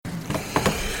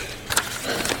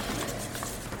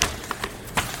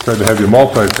Tried to have you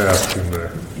multitasking there.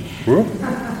 Whoop.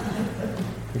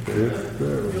 Okay,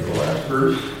 there we go. Last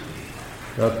verse.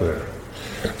 Got there.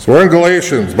 So we're in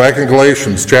Galatians, back in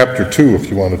Galatians chapter 2,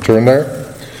 if you want to turn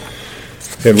there.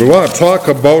 And we want to talk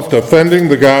about defending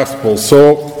the gospel.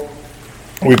 So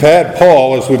we've had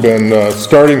Paul, as we've been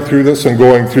starting through this and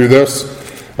going through this,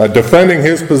 defending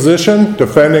his position,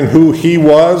 defending who he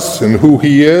was and who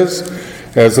he is.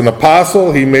 As an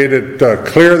apostle, he made it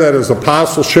clear that his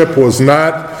apostleship was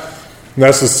not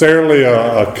necessarily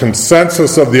a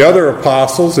consensus of the other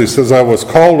apostles. He says, I was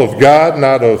called of God,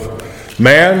 not of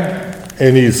man.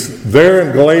 And he's there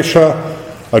in Galatia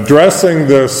addressing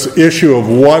this issue of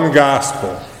one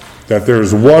gospel, that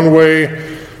there's one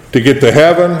way to get to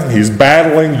heaven. He's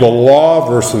battling the law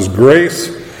versus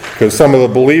grace, because some of the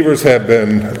believers have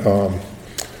been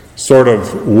sort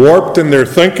of warped in their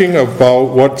thinking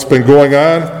about what's been going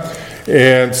on.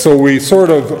 And so we sort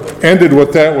of ended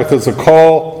with that, with his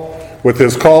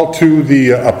call to the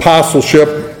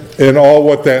apostleship and all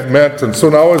what that meant. And so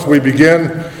now as we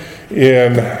begin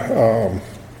in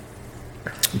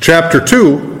chapter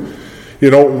 2,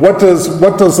 what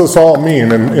does this all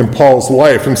mean in Paul's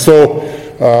life? And so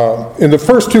in the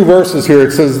first two verses here,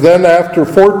 it says, Then after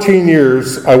 14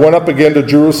 years, I went up again to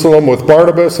Jerusalem with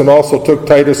Barnabas and also took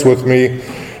Titus with me.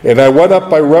 And I went up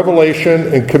by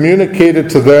revelation and communicated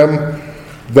to them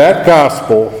that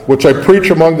gospel, which I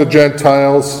preach among the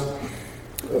Gentiles,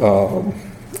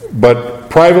 but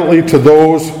privately to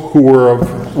those who were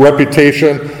of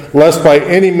reputation, lest by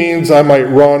any means I might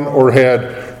run or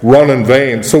had run in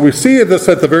vain. So we see this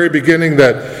at the very beginning,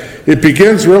 that it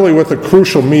begins really with a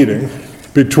crucial meeting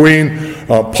between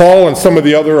Paul and some of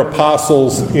the other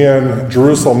apostles in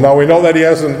Jerusalem. Now we know that he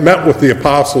hasn't met with the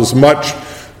apostles much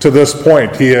to this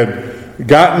point. He had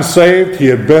gotten saved. He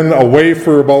had been away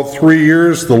for about 3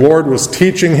 years. The Lord was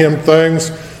teaching him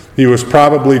things. He was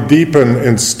probably deep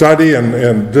in study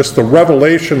and just the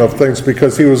revelation of things,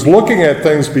 because he was looking at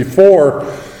things before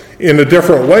in a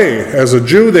different way. As a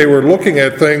Jew, they were looking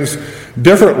at things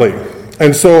differently.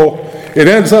 And so it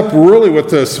ends up really with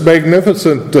this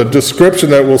magnificent description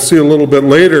that we'll see a little bit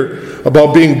later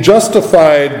about being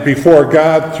justified before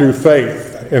God through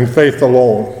faith and faith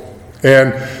alone.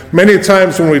 And many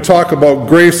times when we talk about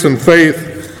grace and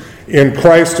faith in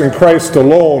Christ and Christ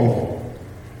alone,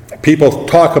 people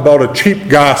talk about a cheap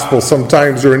gospel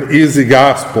sometimes, or an easy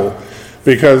gospel,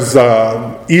 because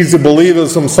easy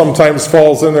believism sometimes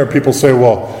falls in there. People say,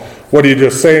 well, what are you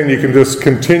just saying? You can just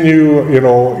continue,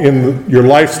 in your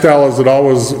lifestyle as it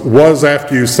always was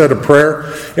after you said a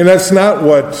prayer. And that's not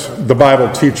what the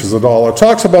Bible teaches at all. It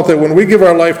talks about that when we give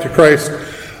our life to Christ,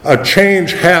 a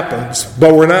change happens,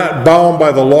 but we're not bound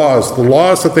by the laws. The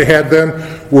laws that they had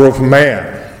then were of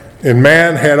man. And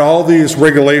man had all these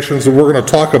regulations, and we're going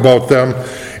to talk about them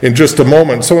in just a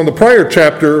moment. So in the prior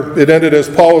chapter, it ended as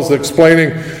Paul was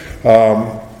explaining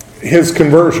his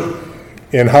conversion,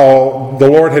 and how the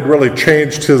Lord had really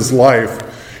changed his life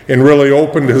and really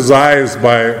opened his eyes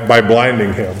by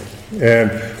blinding him. And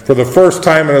for the first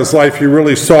time in his life, he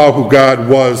really saw who God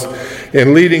was,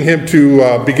 and leading him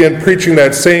to begin preaching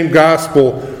that same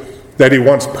gospel that he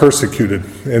once persecuted.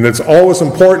 And it's always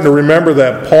important to remember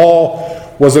that Paul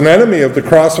was an enemy of the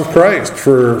cross of Christ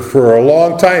for a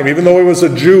long time. Even though he was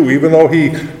a Jew, even though he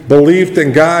believed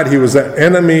in God, he was an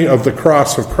enemy of the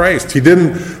cross of Christ. He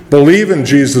didn't believe in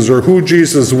Jesus or who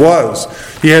Jesus was.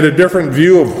 He had a different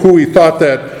view of who he thought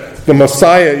that the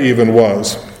Messiah even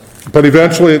was. But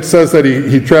eventually it says that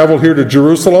he traveled here to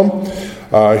Jerusalem.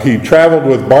 He traveled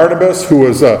with Barnabas, who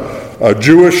was a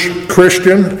Jewish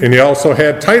Christian, and he also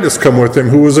had Titus come with him,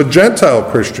 who was a Gentile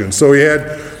Christian. So he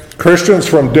had Christians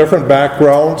from different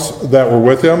backgrounds that were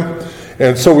with him.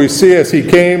 And so we see as he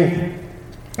came,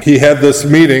 he had this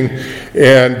meeting,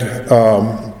 and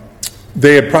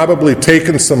they had probably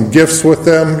taken some gifts with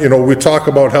them. We talk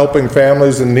about helping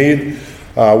families in need.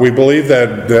 We believe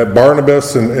that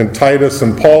Barnabas and Titus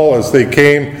and Paul, as they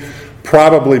came,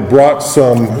 probably brought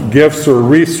some gifts or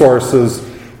resources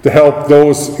to help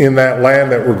those in that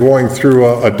land that were going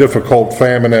through a difficult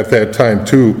famine at that time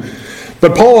too.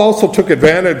 But Paul also took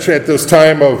advantage at this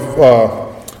time of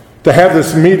to have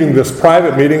this meeting, this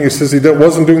private meeting. He says he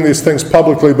wasn't doing these things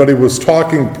publicly, but he was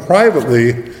talking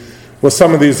privately with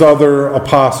some of these other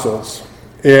apostles.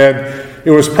 And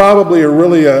it was probably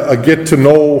a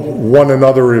get-to-know one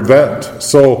another event.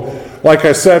 So, like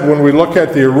I said, when we look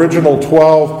at the original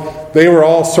 12, they were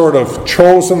all sort of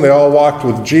chosen. They all walked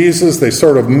with Jesus. They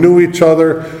sort of knew each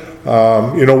other.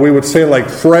 We would say like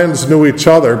friends knew each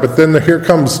other. But then here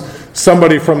comes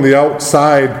somebody from the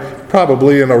outside,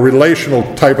 probably in a relational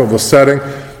type of a setting,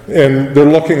 and they're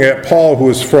looking at Paul, who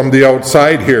is from the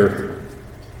outside here.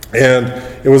 And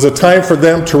it was a time for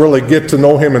them to really get to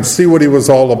know him and see what he was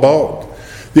all about.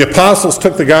 The apostles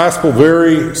took the gospel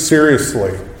very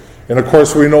seriously. And of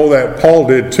course we know that Paul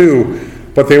did too.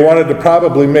 But they wanted to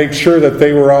probably make sure that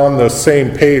they were on the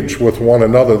same page with one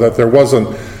another, that there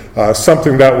wasn't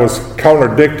something that was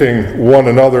contradicting one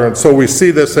another. And so we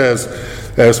see this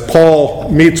as Paul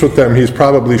meets with them, he's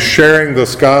probably sharing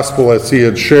this gospel as he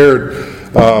had shared.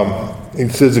 He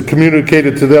says, "It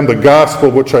communicated to them the gospel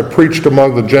which I preached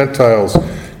among the Gentiles."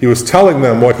 He was telling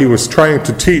them what he was trying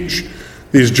to teach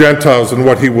these Gentiles and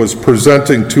what he was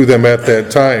presenting to them at that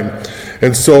time.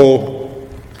 And so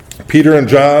Peter and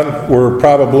John were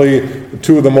probably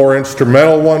two of the more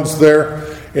instrumental ones there.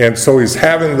 And so he's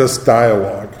having this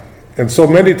dialogue. And so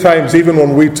many times, even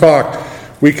when we talk,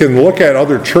 we can look at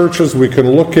other churches, we can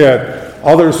look at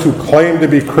others who claim to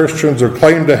be Christians or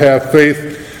claim to have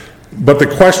faith. But the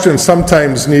question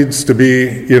sometimes needs to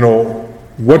be,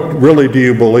 what really do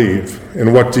you believe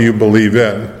and what do you believe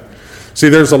in? See,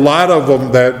 there's a lot of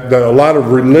them that a lot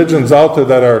of religions out there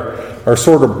that are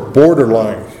sort of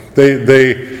borderline.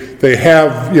 They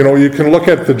have, you can look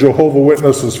at the Jehovah's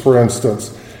Witnesses, for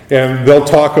instance, and they'll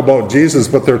talk about Jesus,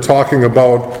 but they're talking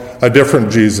about a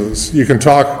different Jesus. You can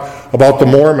talk about the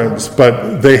Mormons,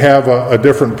 but they have a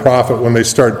different prophet when they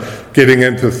start getting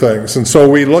into things. And so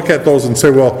we look at those and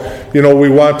say, well, we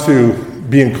want to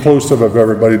be inclusive of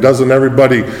everybody. Doesn't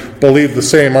everybody believe the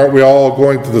same? Aren't we all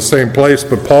going to the same place?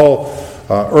 But Paul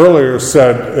earlier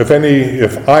said,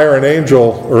 if I or an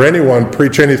angel or anyone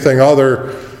preach anything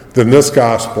other than this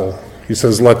gospel, he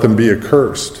says, let them be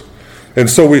accursed. And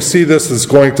so we see this is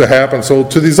going to happen. So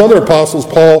to these other apostles,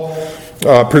 Paul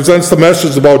presents the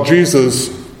message about Jesus,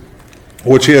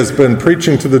 which he has been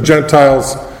preaching to the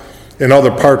Gentiles in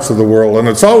other parts of the world. And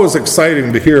it's always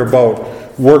exciting to hear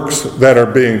about works that are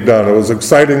being done. It was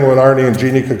exciting when Arnie and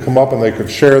Jeannie could come up and they could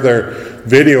share their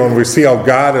video, and we see how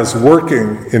God is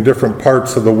working in different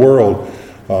parts of the world.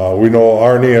 We know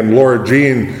Arnie and Laura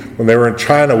Jean, when they were in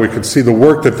China, we could see the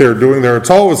work that they're doing there. It's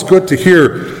always good to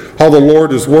hear how the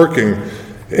Lord is working.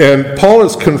 And Paul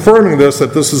is confirming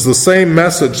that this is the same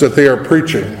message that they are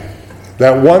preaching,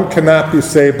 that one cannot be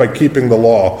saved by keeping the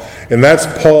law. And that's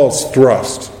Paul's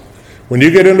thrust. When you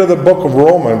get into the book of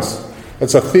Romans,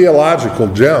 it's a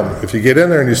theological gem. If you get in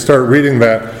there and you start reading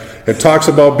that, it talks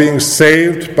about being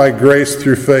saved by grace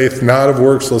through faith, not of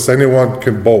works, lest anyone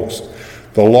can boast.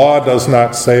 The law does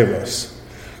not save us.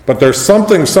 But there's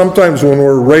something sometimes when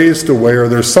we're raised away, or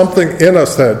there's something in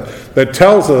us that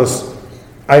tells us,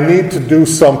 I need to do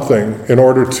something in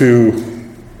order to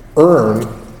earn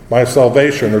my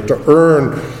salvation or to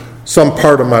earn some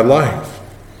part of my life.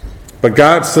 But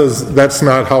God says that's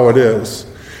not how it is.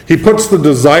 He puts the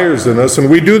desires in us, and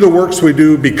we do the works we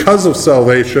do because of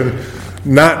salvation,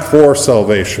 not for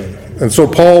salvation. And so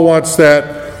Paul wants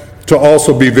that to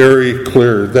also be very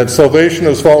clear, that salvation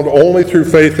is found only through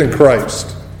faith in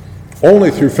Christ.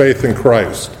 Only through faith in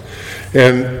Christ.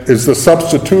 And is the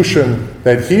substitution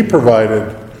that he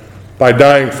provided by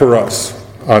dying for us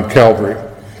on Calvary.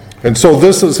 And so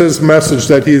this is his message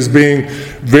that he's being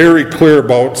very clear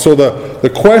about. So the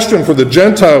question for the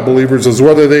Gentile believers is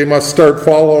whether they must start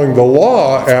following the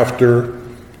law after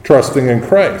trusting in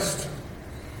Christ.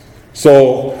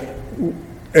 So,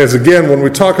 as again, when we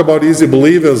talk about easy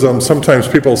believism, sometimes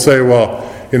people say, well,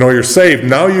 you're saved.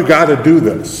 Now you got to do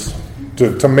this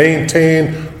to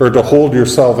maintain or to hold your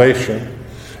salvation.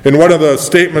 And one of the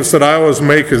statements that I always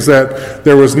make is that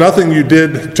there was nothing you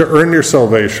did to earn your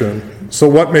salvation. So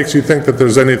what makes you think that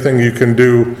there's anything you can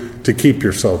do to keep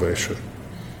your salvation?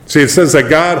 See, it says that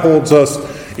God holds us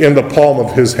in the palm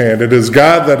of his hand. It is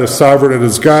God that is sovereign. It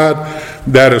is God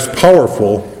that is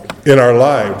powerful in our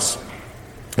lives.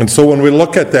 And so when we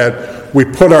look at that, we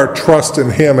put our trust in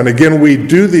him. And again, we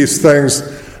do these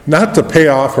things not to pay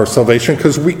off our salvation,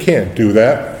 because we can't do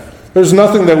that. There's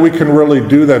nothing that we can really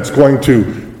do that's going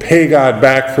to pay God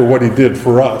back for what he did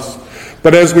for us.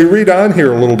 But as we read on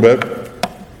here a little bit,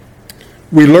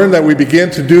 we learn that we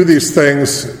begin to do these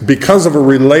things because of a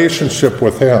relationship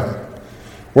with him.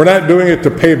 We're not doing it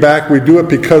to pay back. We do it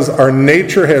because our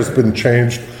nature has been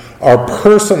changed. Our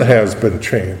person has been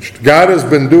changed. God has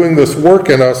been doing this work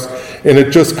in us, and it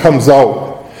just comes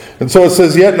out. And so it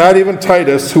says, yet not even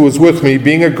Titus, who was with me,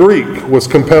 being a Greek, was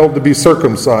compelled to be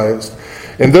circumcised.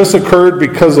 And this occurred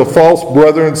because of false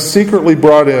brethren secretly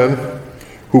brought in,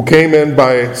 who came in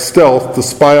by stealth to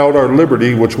spy out our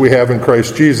liberty, which we have in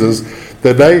Christ Jesus,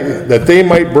 that they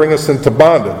might bring us into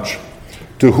bondage,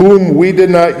 to whom we did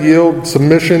not yield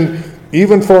submission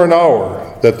even for an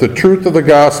hour, that the truth of the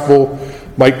gospel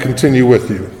might continue with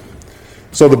you.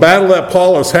 So the battle that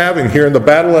Paul is having here, and the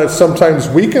battle that sometimes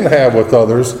we can have with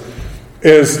others,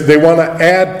 is they want to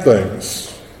add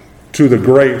things to the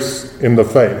grace in the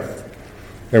faith.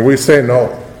 And we say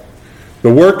no.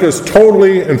 The work is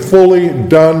totally and fully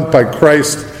done by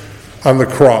Christ on the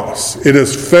cross. It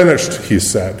is finished, he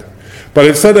said. But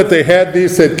it said that they had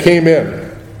these that came in.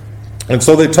 And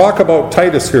so they talk about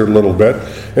Titus here a little bit.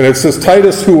 And it says,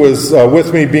 Titus, who was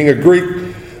with me, being a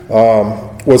Greek,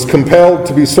 was compelled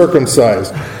to be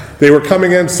circumcised. They were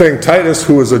coming in saying, Titus,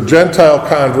 who was a Gentile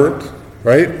convert,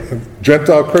 right? A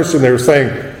Gentile Christian, they were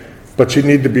saying, but you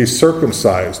need to be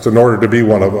circumcised in order to be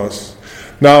one of us.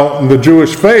 Now, in the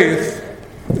Jewish faith,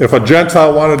 if a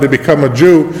Gentile wanted to become a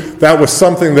Jew, that was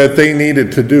something that they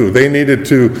needed to do. They needed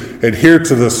to adhere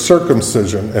to the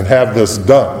circumcision and have this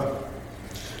done.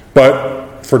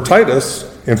 But for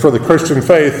Titus and for the Christian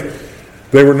faith,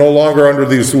 they were no longer under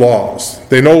these laws.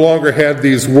 They no longer had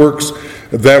these works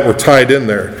that were tied in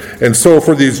there. And so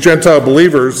for these Gentile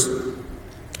believers,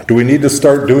 do we need to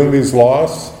start doing these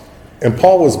laws? And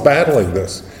Paul was battling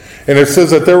this. And it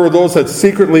says that there were those that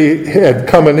secretly had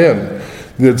coming in.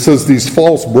 It says these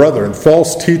false brethren,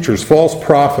 false teachers, false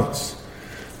prophets.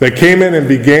 They came in and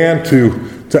began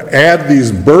to add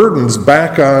these burdens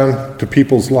back on to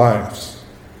people's lives.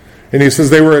 And he says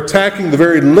they were attacking the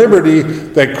very liberty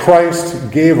that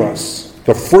Christ gave us,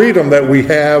 the freedom that we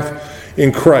have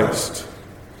in Christ.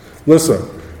 Listen,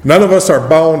 none of us are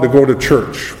bound to go to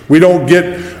church. We don't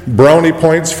get brownie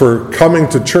points for coming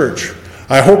to church.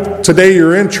 I hope today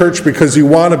you're in church because you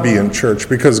want to be in church,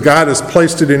 because God has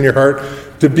placed it in your heart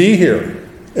to be here.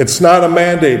 It's not a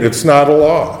mandate. It's not a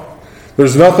law.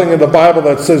 There's nothing in the Bible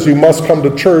that says you must come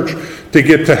to church to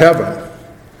get to heaven.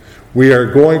 We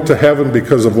are going to heaven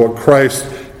because of what Christ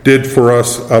did for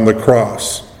us on the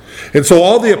cross. And so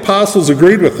all the apostles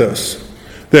agreed with this,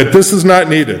 that this is not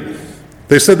needed.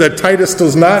 They said that Titus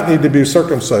does not need to be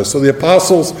circumcised. So the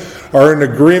apostles are in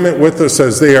agreement with us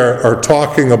as they are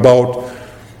talking about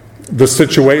the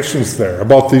situations there,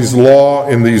 about these law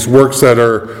and these works that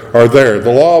are there.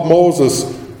 The law of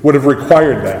Moses would have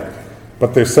required that,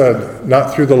 but they said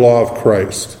not through the law of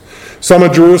Christ. Some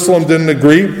of Jerusalem didn't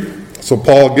agree. So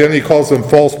Paul, again, he calls them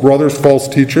false brothers, false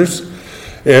teachers.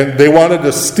 And they wanted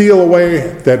to steal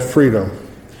away that freedom.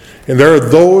 And there are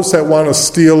those that want to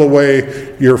steal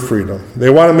away your freedom.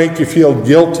 They want to make you feel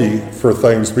guilty for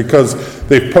things because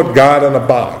they've put God in a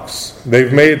box.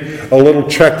 They've made a little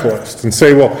checklist and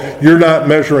say, well, you're not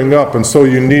measuring up, and so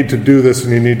you need to do this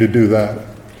and you need to do that.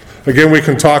 Again, we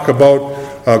can talk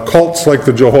about cults like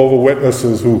the Jehovah's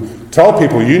Witnesses who tell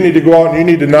people you need to go out and you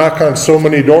need to knock on so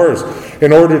many doors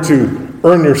in order to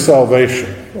earn your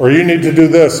salvation. Or you need to do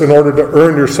this in order to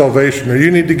earn your salvation. Or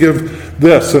you need to give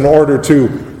this in order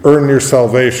to earn your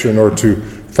salvation or to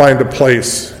find a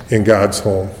place in God's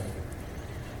home.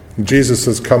 And Jesus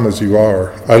says, come as you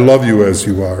are. I love you as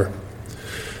you are.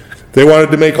 They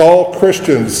wanted to make all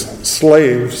Christians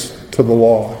slaves to the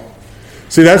law.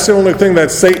 See, that's the only thing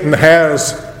that Satan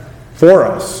has for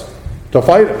us, to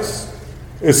fight us,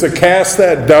 is to cast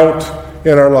that doubt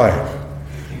in our life.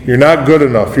 You're not good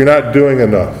enough. You're not doing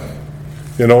enough.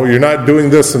 You're not doing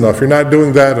this enough. You're not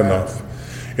doing that enough.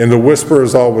 And the whisper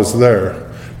is always there.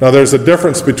 Now, there's a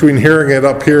difference between hearing it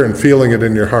up here and feeling it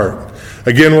in your heart.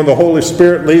 Again, when the Holy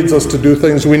Spirit leads us to do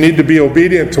things, we need to be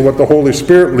obedient to what the Holy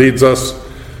Spirit leads us.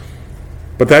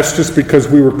 But that's just because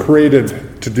we were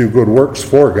created to do good works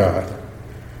for God,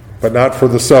 but not for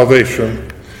the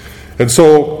salvation. And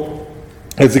so,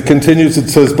 as it continues, it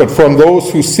says, but from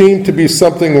those who seem to be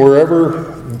something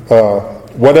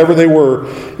whatever they were,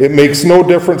 it makes no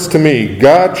difference to me.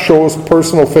 God shows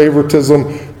personal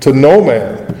favoritism to no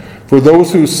man. For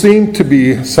those who seemed to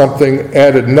be something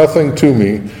added nothing to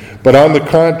me. But on the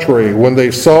contrary, when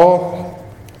they saw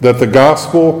that the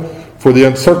gospel for the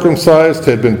uncircumcised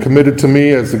had been committed to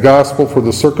me as the gospel for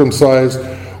the circumcised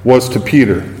was to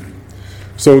Peter.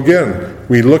 So again,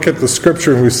 we look at the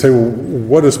scripture and we say, well,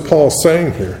 what is Paul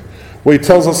saying here? Well, he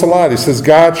tells us a lot. He says,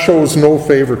 God shows no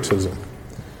favoritism.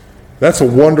 That's a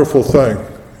wonderful thing.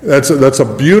 That's a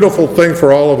beautiful thing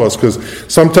for all of us, because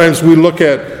sometimes we look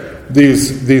at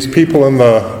these people in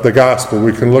the gospel.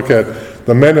 We can look at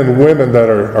the men and women that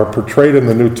are portrayed in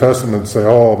the New Testament and say,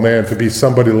 oh man, to be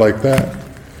somebody like that.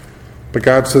 But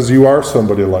God says you are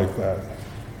somebody like that.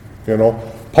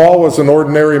 Paul was an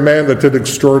ordinary man that did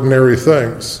extraordinary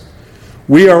things.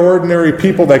 We are ordinary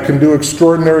people that can do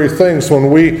extraordinary things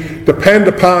when we depend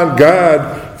upon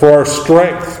God for our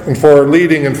strength and for our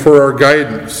leading and for our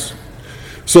guidance.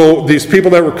 So these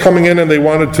people that were coming in and they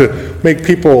wanted to make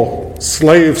people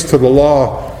slaves to the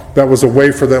law, that was a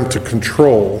way for them to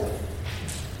control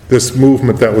this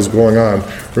movement that was going on.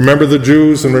 Remember the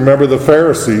Jews and remember the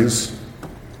Pharisees,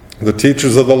 the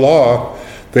teachers of the law.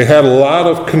 They had a lot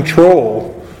of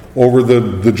control over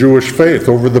the Jewish faith,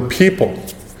 over the people.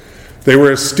 They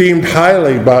were esteemed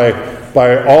highly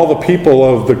by all the people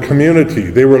of the community.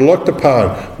 They were looked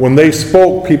upon. When they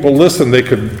spoke, people listened. They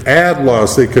could add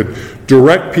laws. They could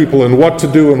direct people in what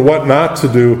to do and what not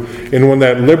to do. And when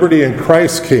that liberty in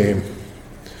Christ came,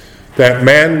 that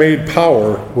man-made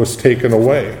power was taken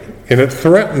away. And it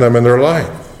threatened them in their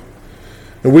life.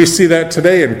 And we see that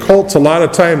today in cults. A lot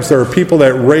of times there are people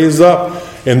that raise up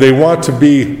and they want to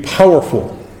be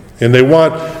powerful. And they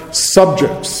want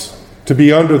subjects to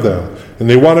be under them. And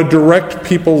they want to direct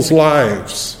people's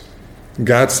lives.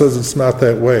 God says it's not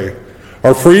that way.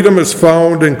 Our freedom is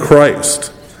found in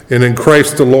Christ and in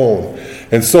Christ alone.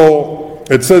 And so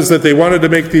it says that they wanted to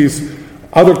make these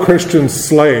other Christians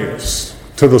slaves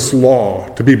to this law,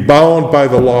 to be bound by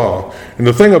the law. And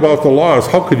the thing about the law is,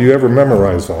 how could you ever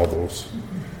memorize all those?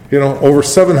 Over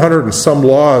 700 and some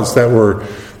laws that were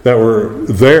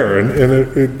there, and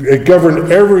it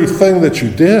governed everything that you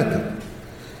did.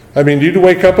 I mean, you'd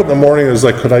wake up in the morning and it's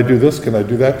like, could I do this? Can I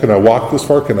do that? Can I walk this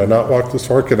far? Can I not walk this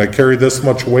far? Can I carry this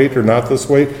much weight or not this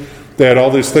weight? They had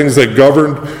all these things that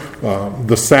governed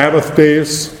the Sabbath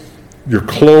days, your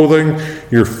clothing,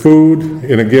 your food.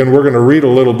 And again, we're going to read a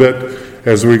little bit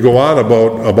as we go on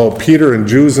about Peter and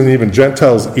Jews and even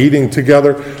Gentiles eating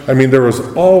together. I mean, there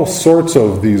was all sorts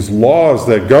of these laws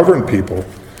that govern people.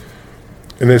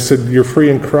 And they said, you're free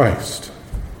in Christ.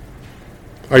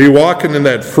 Are you walking in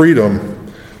that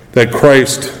freedom that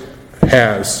Christ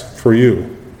has for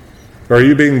you? Or are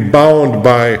you being bound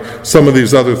by some of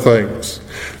these other things?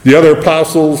 The other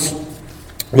apostles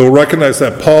will recognize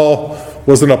that Paul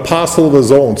was an apostle of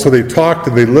his own. So they talked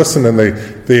and they listened and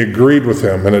they agreed with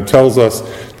him. And it tells us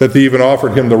that they even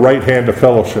offered him the right hand of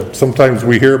fellowship. Sometimes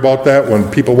we hear about that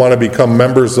when people want to become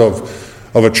members of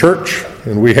a church.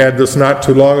 And we had this not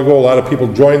too long ago. A lot of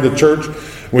people joined the church.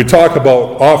 We talk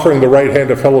about offering the right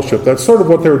hand of fellowship. That's sort of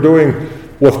what they were doing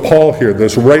with Paul here,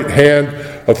 this right hand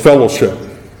of fellowship.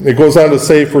 It goes on to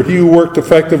say, for he who worked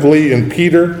effectively in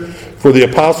Peter for the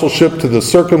apostleship to the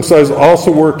circumcised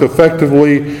also worked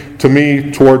effectively to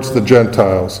me towards the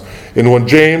Gentiles. And when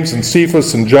James and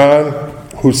Cephas and John,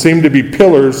 who seemed to be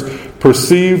pillars,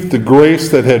 perceived the grace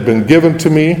that had been given to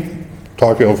me,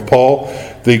 talking of Paul,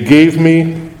 they gave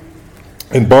me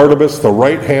and Barnabas the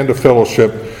right hand of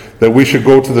fellowship that we should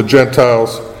go to the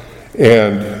Gentiles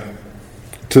and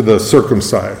to the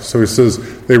circumcised. So he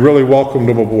says they really welcomed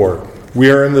him aboard. We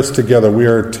are in this together. We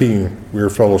are a team. We are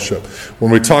fellowship.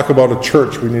 When we talk about a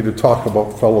church, we need to talk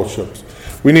about fellowships.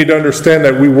 We need to understand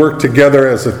that we work together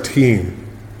as a team.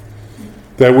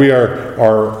 That we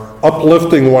are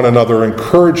uplifting one another,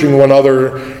 encouraging one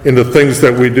another in the things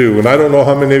that we do. And I don't know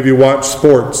how many of you watch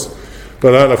sports,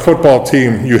 but on a football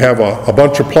team, you have a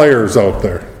bunch of players out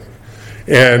there.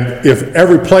 And if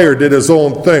every player did his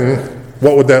own thing,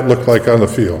 what would that look like on the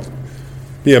field?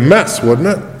 Be a mess, wouldn't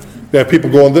it? You have people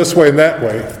going this way and that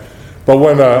way. But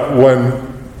when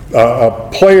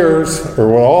players, or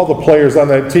when all the players on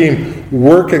that team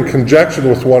work in conjunction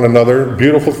with one another,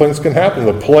 beautiful things can happen.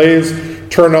 The plays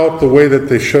turn out the way that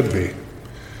they should be.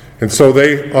 And so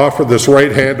they offered this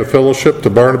right hand of fellowship to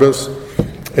Barnabas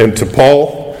and to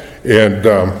Paul, and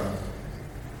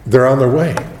they're on their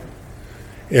way.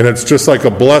 And it's just like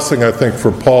a blessing, I think,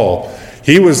 for Paul.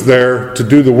 He was there to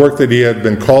do the work that he had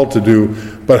been called to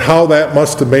do, but how that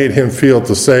must have made him feel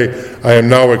to say, I am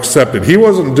now accepted. He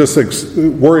wasn't just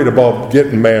worried about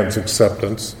getting man's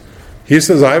acceptance. He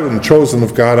says, I've been chosen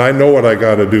of God. I know what I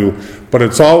got to do. But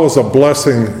it's always a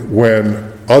blessing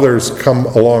when others come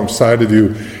alongside of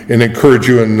you and encourage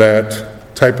you in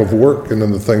that type of work and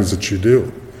in the things that you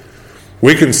do.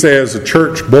 We can say as a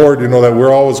church board, that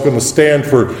we're always going to stand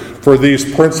for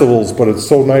these principles, but it's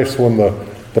so nice when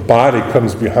the body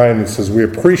comes behind and says, we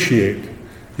appreciate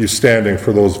you standing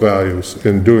for those values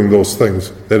and doing those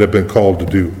things that have been called to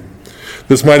do.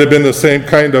 This might have been the same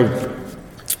kind of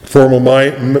formal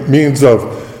means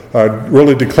of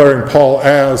really declaring Paul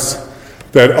as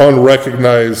that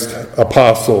unrecognized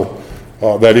apostle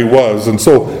that he was. And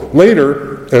so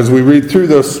later, as we read through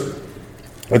this,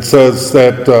 it says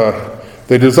that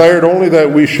they desired only that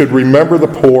we should remember the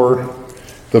poor,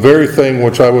 the very thing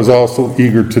which I was also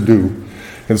eager to do.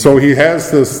 And so he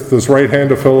has this right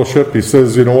hand of fellowship. He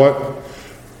says, you know what?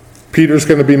 Peter's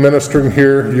going to be ministering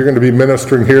here. You're going to be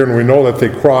ministering here. And we know that they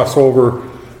cross over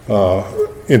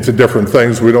into different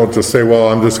things. We don't just say, well,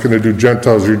 I'm just going to do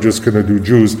Gentiles. You're just going to do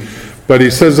Jews. But he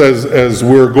says as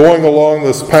we're going along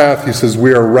this path, he says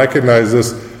we are recognize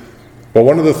this. But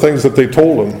one of the things that they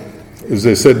told him is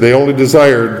they said they only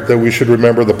desired that we should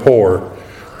remember the poor,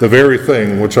 the very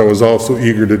thing which I was also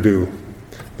eager to do.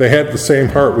 they had the same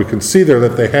heart. We can see there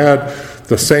that they had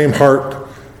the same heart,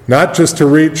 not just to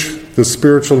reach the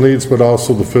spiritual needs, but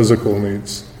also the physical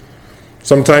needs.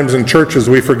 Sometimes in churches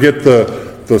we forget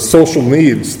the social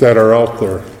needs that are out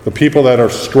there, the people that are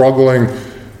struggling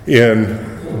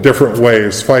in different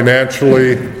ways,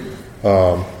 financially,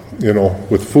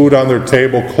 with food on their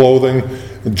table, clothing.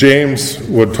 James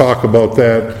would talk about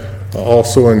that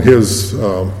also in his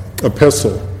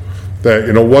epistle,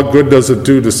 that, what good does it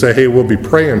do to say, hey, we'll be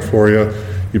praying for you.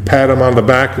 You pat them on the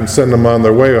back and send them on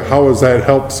their way. How has that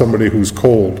helped somebody who's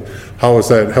cold? How has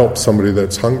that helped somebody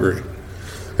that's hungry?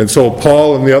 And so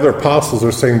Paul and the other apostles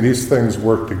are saying these things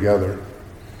work together.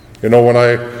 When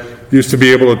I used to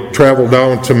be able to travel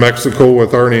down to Mexico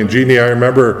with Arnie and Jeannie, I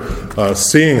remember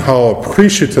seeing how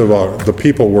appreciative the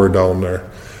people were down there.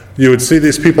 You would see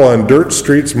these people on dirt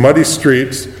streets, muddy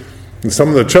streets, and some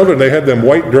of the children, they had them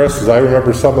white dresses. I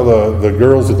remember some of the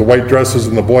girls with the white dresses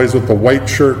and the boys with the white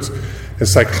shirts.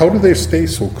 It's like, how do they stay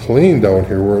so clean down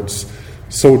here where it's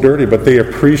so dirty? But they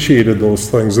appreciated those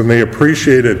things, and they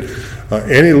appreciated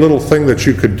any little thing that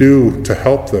you could do to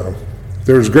help them.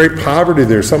 There was great poverty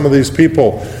there. Some of these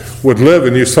people would live,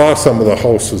 and you saw some of the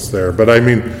houses there. But I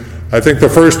think the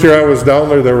first year I was down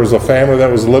there was a family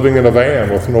that was living in a van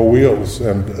with no wheels,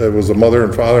 and it was a mother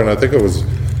and father, and I think it was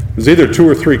either 2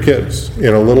 or 3 kids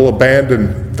in a little abandoned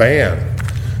van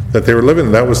that they were living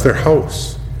in. That was their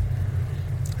house.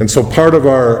 And so part of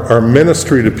our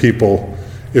ministry to people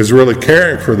is really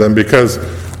caring for them, because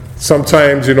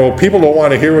sometimes, people don't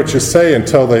want to hear what you say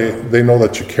until they know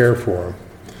that you care for them.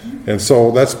 And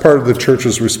so that's part of the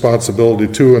church's responsibility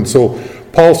too. And so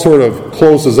Paul sort of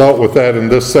closes out with that in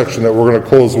this section that we're going to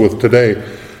close with today.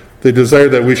 They desire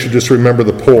that we should just remember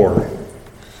the poor.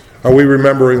 Are we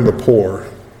remembering the poor?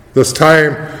 This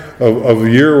time of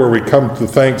the year where we come to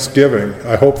Thanksgiving,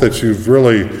 I hope that you've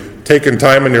really taken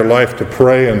time in your life to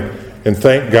pray and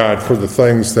thank God for the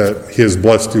things that He has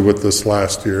blessed you with this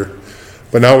last year.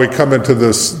 But now we come into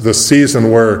this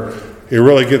season where it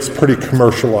really gets pretty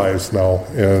commercialized now.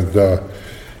 And,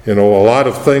 a lot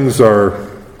of things are,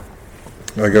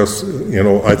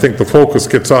 I think the focus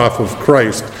gets off of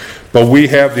Christ. But we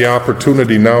have the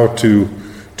opportunity now to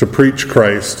preach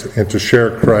Christ and to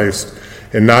share Christ.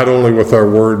 And not only with our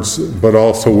words, but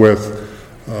also with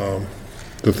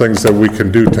the things that we can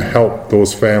do to help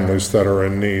those families that are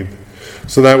in need.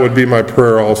 So that would be my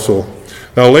prayer also.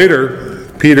 Now later,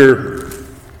 Peter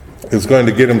is going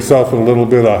to get himself in a little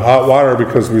bit of hot water,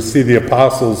 because we see the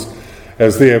apostles,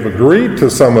 as they have agreed to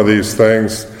some of these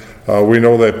things, we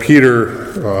know that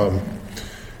Peter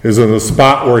is in a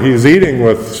spot where he's eating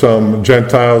with some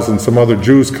Gentiles, and some other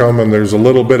Jews come, and there's a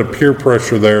little bit of peer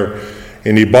pressure there,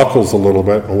 and he buckles a little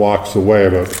bit and walks away.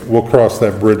 But we'll cross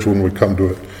that bridge when we come to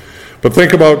it. But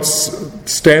think about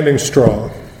standing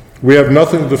strong. We have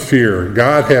nothing to fear.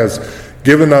 God has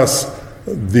given us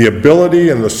the ability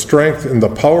and the strength and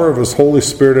the power of His Holy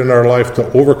Spirit in our life to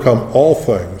overcome all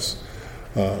things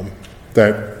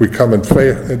that we come in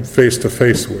face to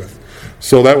face with.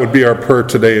 So that would be our prayer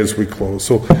today as we close.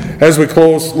 So as we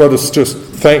close, let us just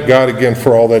thank God again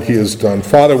for all that He has done.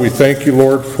 Father, we thank You,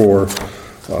 Lord, for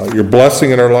Your blessing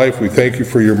in our life. We thank You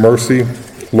for Your mercy.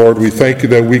 Lord, we thank You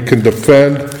that we can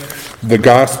defend the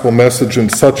gospel message in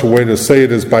such a way to say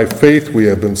it is by faith we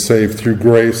have been saved through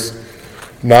grace,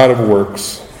 not of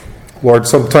works. Lord,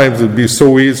 sometimes it'd be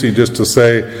so easy just to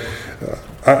say,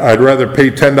 I'd rather pay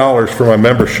 $10 for my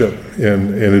membership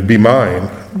and it'd be mine.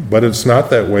 But it's not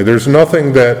that way. There's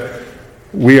nothing that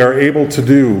we are able to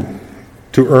do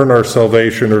to earn our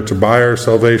salvation or to buy our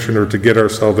salvation or to get our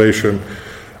salvation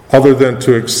other than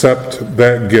to accept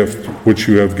that gift which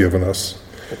You have given us.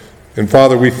 And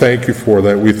Father, we thank You for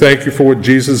that. We thank You for what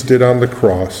Jesus did on the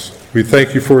cross. We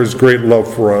thank You for His great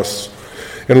love for us.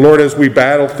 And Lord, as we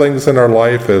battle things in our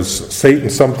life, as Satan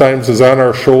sometimes is on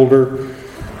our shoulder,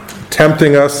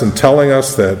 tempting us and telling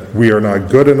us that we are not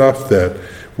good enough, that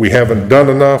we haven't done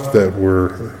enough, that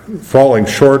we're falling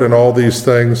short in all these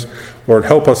things, Lord,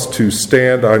 help us to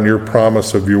stand on Your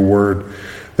promise of Your word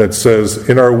that says,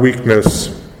 in our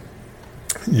weakness,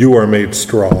 You are made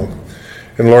strong.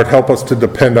 And Lord, help us to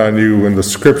depend on You and the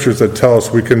scriptures that tell us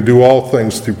we can do all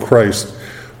things through Christ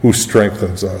who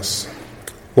strengthens us.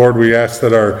 Lord, we ask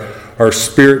that our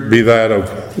spirit be that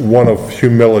of one of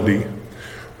humility,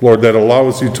 Lord, that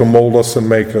allows You to mold us and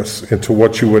make us into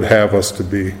what You would have us to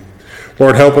be.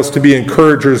 Lord, help us to be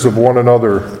encouragers of one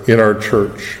another in our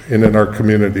church and in our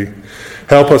community.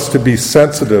 Help us to be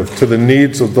sensitive to the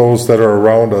needs of those that are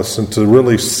around us and to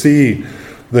really see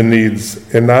the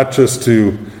needs and not just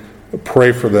to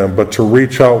pray for them, but to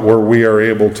reach out where we are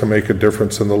able to make a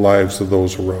difference in the lives of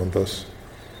those around us.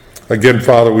 Again,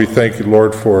 Father, we thank you,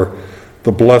 Lord, for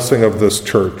the blessing of this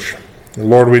church. And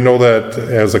Lord, we know that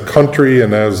as a country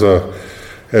and as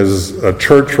a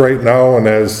church right now and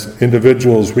as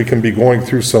individuals, we can be going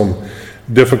through some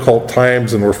difficult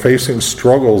times, and we're facing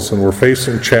struggles and we're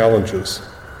facing challenges.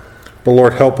 But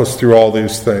Lord, help us through all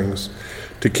these things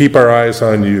to keep our eyes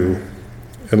on you.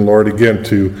 And Lord, again,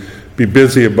 to be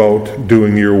busy about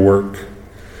doing your work.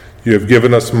 You have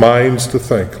given us minds to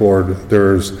think, Lord.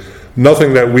 There's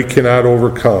nothing that we cannot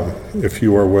overcome if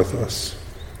you are with us.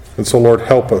 And so, Lord,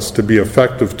 help us to be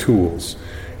effective tools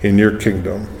in your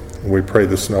kingdom. And we pray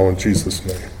this now in Jesus'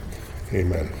 name.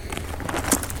 Amen.